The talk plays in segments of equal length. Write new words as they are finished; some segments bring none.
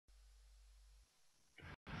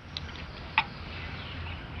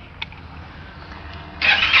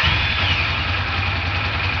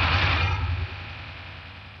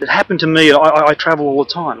happened to me. I travel all the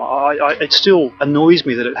time. It still annoys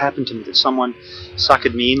me that it happened to me, that someone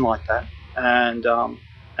suckered me in like that, and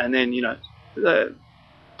then, you know,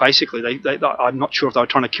 basically I'm not sure if they were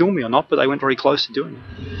trying to kill me or not, but they went very close to doing it.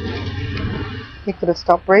 He could have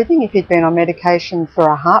stopped breathing if he'd been on medication for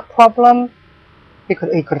a heart problem. He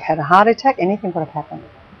could have had a heart attack. Anything could have happened.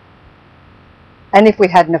 And if we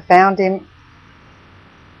hadn't have found him,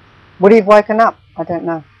 would he have woken up? I don't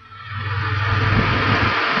know.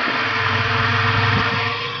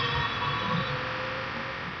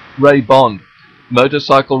 Ray Bond,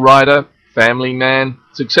 motorcycle rider, family man,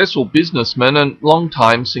 successful businessman and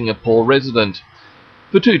long-time Singapore resident.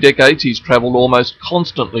 For 2 decades he's travelled almost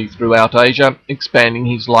constantly throughout Asia, expanding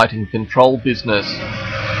his lighting control business.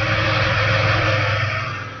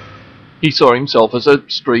 He saw himself as a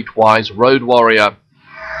streetwise road warrior.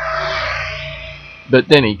 But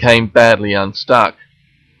then he came badly unstuck.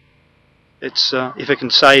 It's if it can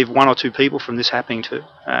save 1 or 2 people from this happening to,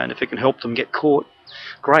 and if it can help them get caught,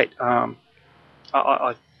 great. You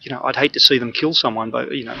know, I'd hate to see them kill someone,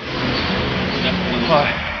 but you know.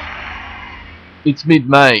 It's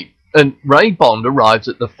mid-May, and Ray Bond arrives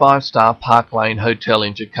at the 5-star Park Lane Hotel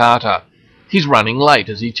in Jakarta. He's running late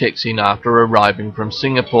as he checks in after arriving from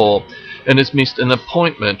Singapore, and has missed an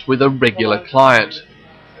appointment with a regular client.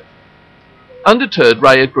 Undeterred,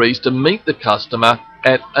 Ray agrees to meet the customer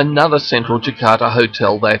at another central Jakarta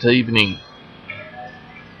hotel that evening.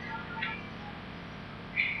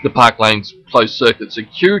 The Park Lane's closed-circuit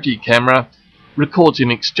security camera records him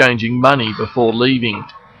exchanging money before leaving.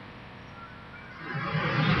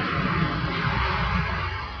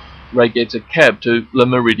 Ray gets a cab to Le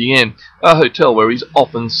Méridien, a hotel where he's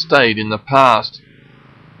often stayed in the past.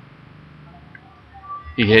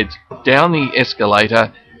 He heads down the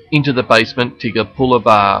escalator into the basement Tiga Pula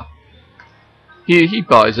bar. Here he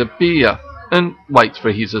buys a beer and waits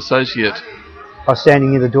for his associate. I was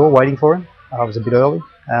standing near the door waiting for him. I was a bit early.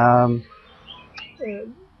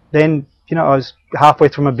 Then, you know, I was halfway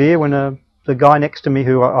through my beer when the guy next to me,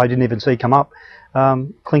 who I didn't even see come up,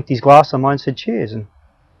 clinked his glass on mine and said cheers, and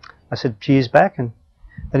I said cheers back, and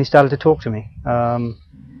then he started to talk to me.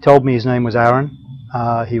 Told me his name was Aaron.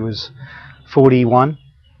 He was 41,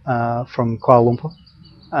 from Kuala Lumpur,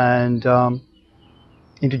 and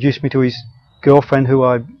introduced me to his girlfriend,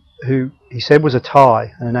 who he said was a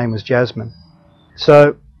Thai, and her name was Jasmine.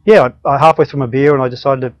 So yeah, I halfway through my beer, and I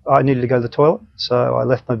decided I needed to go to the toilet, so I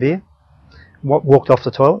left my beer, walked off the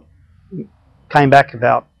toilet, came back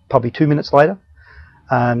about probably 2 minutes later,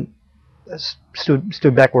 and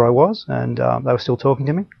stood back where I was, and they were still talking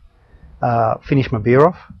to me. Finished my beer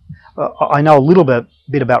off. I know a little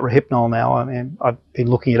bit about Rohypnol now. I mean, I've been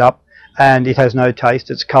looking it up, and it has no taste.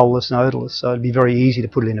 It's colourless and odourless, so it'd be very easy to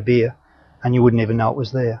put it in a beer, and you wouldn't even know it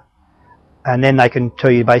was there. And then they can tell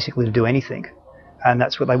you basically to do anything, and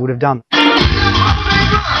that's what they would have done.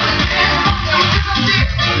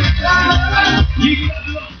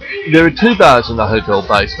 There are 2 bars in the hotel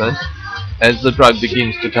basement. As the drug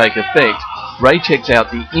begins to take effect, Ray checks out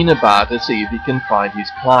the inner bar to see if he can find his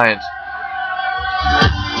client.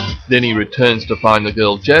 Then he returns to find the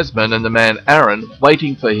girl Jasmine and the man Aaron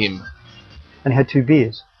waiting for him. And he had 2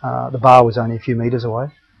 beers. The bar was only a few metres away,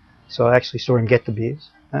 so I actually saw him get the beers.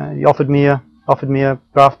 He offered me a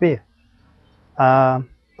draft beer. The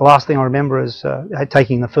last thing I remember is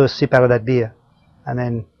taking the first sip out of that beer, and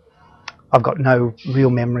then I've got no real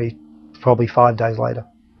memory probably 5 days later.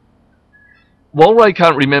 While Ray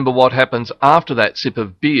can't remember what happens after that sip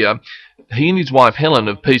of beer, he and his wife Helen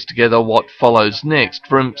have pieced together what follows next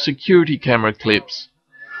from security camera clips.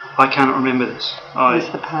 I cannot remember this. There's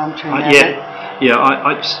the palm tree.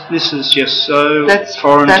 Yeah. This is just so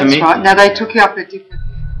foreign to me. That's right. Now they took you up a different.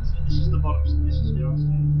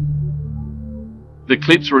 The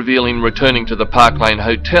clips reveal him returning to the Park Lane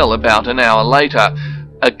Hotel about an hour later,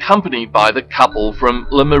 accompanied by the couple from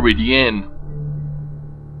Le Méridien.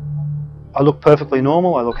 I look perfectly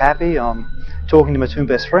normal. I look happy. I'm talking to my 2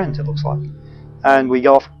 best friends, it looks like. And we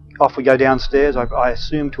go off we go downstairs. I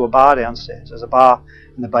assume to a bar downstairs. There's a bar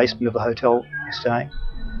in the basement of the hotel we're staying.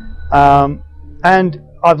 And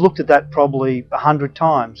I've looked at that probably 100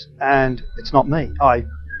 times, and it's not me. I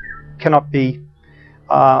cannot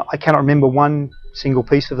remember one single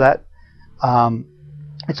piece of that.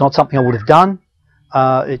 It's not something I would have done.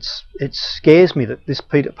 It scares me that this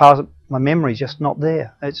part of my memory is just not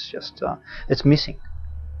there. It's just it's missing.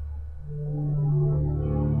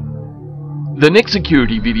 The next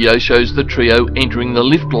security video shows the trio entering the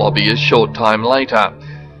lift lobby a short time later,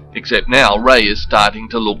 except now Ray is starting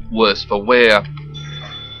to look worse for wear.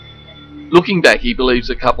 Looking back, he believes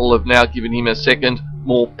the couple have now given him a second,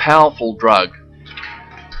 more powerful drug.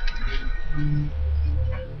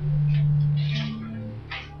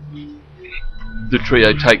 The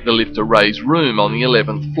trio take the lift to Ray's room on the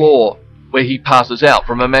 11th floor, where he passes out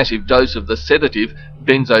from a massive dose of the sedative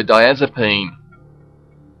benzodiazepine.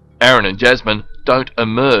 Aaron and Jasmine don't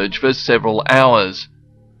emerge for several hours,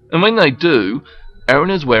 and when they do, Aaron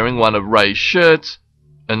is wearing one of Ray's shirts,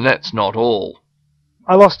 and that's not all.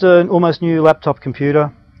 I lost an almost new laptop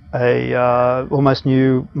computer, a almost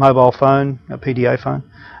new mobile phone, a PDA phone.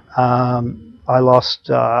 I lost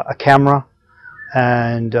a camera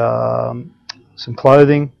and some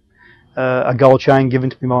clothing, a gold chain given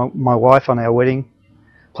to me by my wife on our wedding,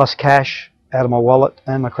 plus cash out of my wallet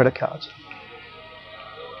and my credit cards.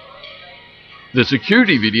 The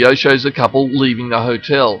security video shows the couple leaving the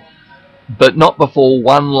hotel, but not before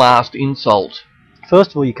one last insult.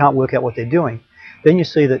 First of all, you can't work out what they're doing. Then you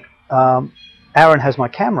see that Aaron has my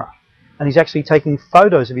camera, and he's actually taking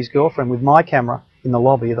photos of his girlfriend with my camera in the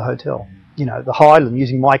lobby of the hotel. You know, the Highland,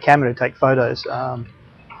 using my camera to take photos. You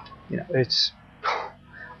know, it's,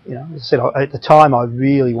 you know, as I said, at the time I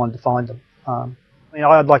really wanted to find them. You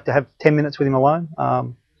know, I'd like to have 10 minutes with him alone.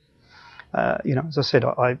 You know, as I said,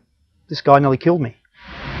 this guy nearly killed me.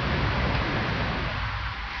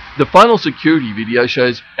 The final security video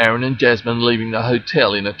shows Aaron and Jasmine leaving the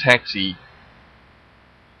hotel in a taxi.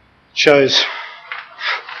 Shows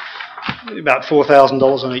about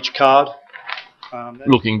 $4,000 on each card.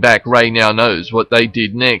 Looking back, Ray now knows what they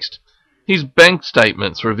did next. His bank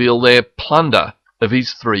statements reveal their plunder of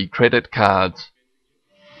his 3 credit cards.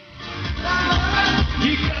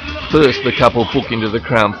 First, the couple book into the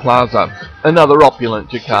Crown Plaza, another opulent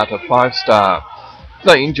Jakarta 5-star.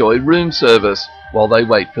 They enjoy room service while they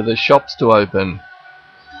wait for the shops to open.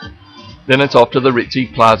 Then it's off to the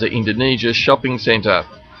ritzy Plaza Indonesia shopping centre.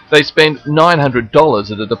 They spend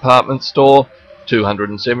 $900 at a department store,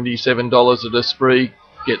 $277 at a spree,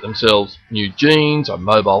 get themselves new jeans, a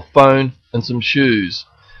mobile phone and some shoes.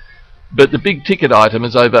 But the big ticket item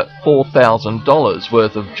is over $4,000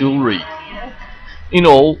 worth of jewellery. In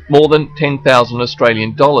all, more than 10,000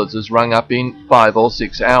 Australian dollars is rung up in 5 or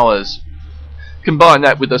 6 hours. Combine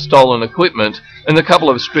that with the stolen equipment, and the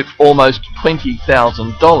couple have stripped almost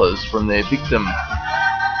 $20,000 from their victim.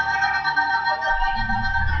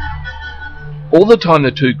 All the time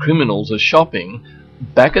the 2 criminals are shopping,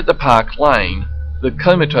 back at the Park Lane, the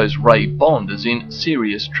comatose Ray Bond is in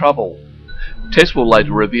serious trouble. Tests will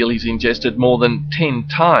later reveal he's ingested more than 10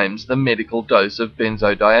 times the medical dose of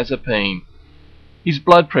benzodiazepine. His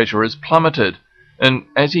blood pressure has plummeted, and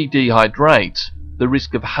as he dehydrates, the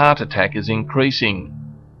risk of heart attack is increasing.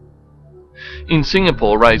 In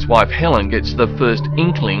Singapore, Ray's wife Helen gets the first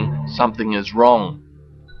inkling something is wrong.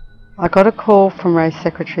 I got a call from Ray's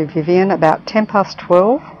secretary Vivian about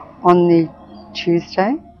 12:10 on the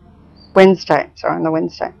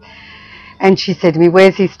Wednesday. And she said to me,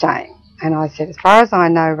 "Where's he staying?" And I said, "As far as I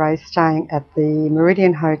know, Ray's staying at the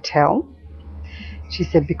Meridian Hotel." She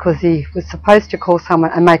said, "Because he was supposed to call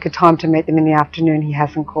someone and make a time to meet them in the afternoon, he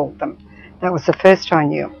hasn't called them." That was the first I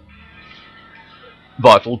knew.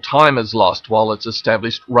 Vital time is lost while it's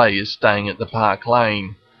established Ray is staying at the Park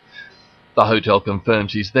Lane. The hotel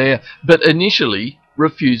confirms he's there, but initially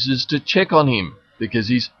refuses to check on him because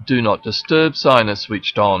his Do Not Disturb sign is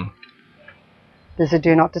switched on. There's a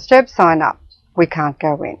Do Not Disturb sign up. We can't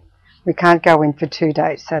go in. We can't go in for 2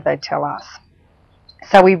 days, so they tell us.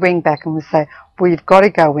 So we ring back and we say, "We've got to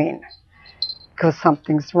go in because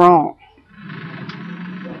something's wrong."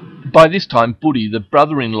 By this time, Buddy, the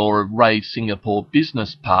brother-in-law of Ray's Singapore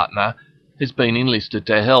business partner, has been enlisted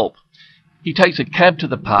to help. He takes a cab to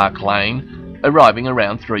the Park Lane, arriving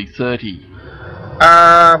around 3:30.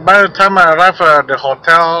 By the time I arrived at the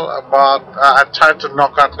hotel, I tried to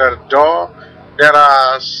knock at the door. There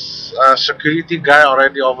are a security guy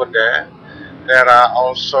already over there. There are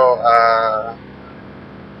also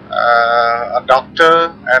a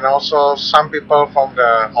doctor and also some people from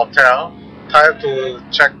the hotel try to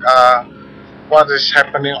check what is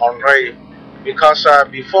happening on Ray, because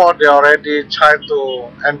before they already tried to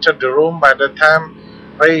enter the room. By the time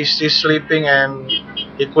Ray is still sleeping and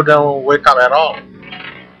he couldn't wake up at all.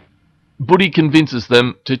 Buddy convinces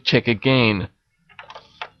them to check again.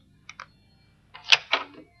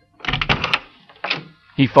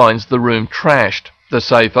 He finds the room trashed, the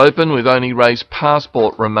safe open with only Ray's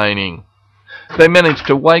passport remaining. They manage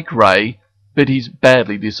to wake Ray, but he's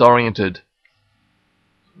badly disoriented.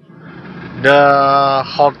 The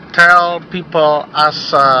hotel people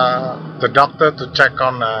asked the doctor to check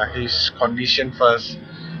on his condition first,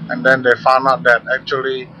 and then they found out that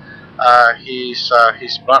actually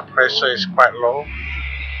his blood pressure is quite low.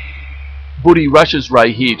 Buddy rushes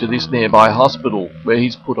Ray here to this nearby hospital, where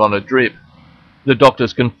he's put on a drip. The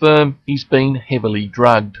doctors confirm he's been heavily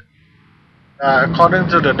drugged. According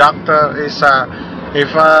to the doctor,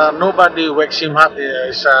 if nobody wakes him up,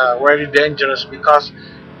 it's very dangerous because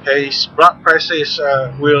his blood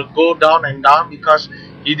pressure will go down and down because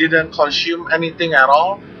he didn't consume anything at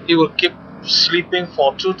all. He will keep sleeping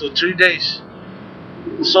for 2 to 3 days.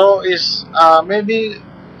 So it's maybe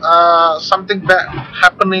something bad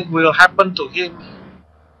will happen to him.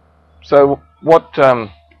 So what kind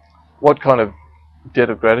of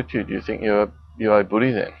debt of gratitude do you think you owe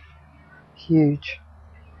Buddy then? Huge.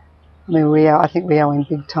 I mean, I think we owe him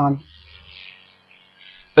big time.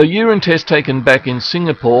 A urine test taken back in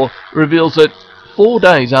Singapore reveals that 4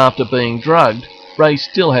 days after being drugged, Ray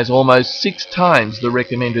still has almost 6 times the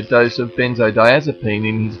recommended dose of benzodiazepine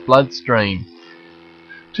in his bloodstream.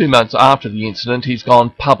 2 months after the incident, he's gone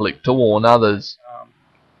public to warn others.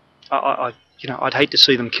 I'd hate to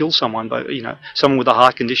see them kill someone, but someone with a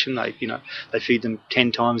heart condition, they feed them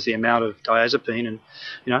 10 times the amount of diazepine, and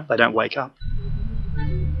they don't wake up.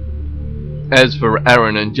 As for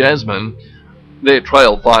Aaron and Jasmine, their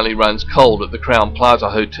trail finally runs cold at the Crown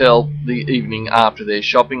Plaza Hotel the evening after their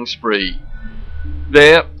shopping spree.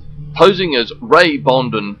 There, posing as Ray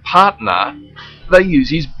Bond's partner, they use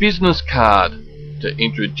his business card to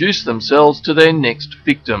introduce themselves to their next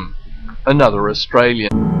victim, another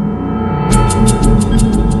Australian.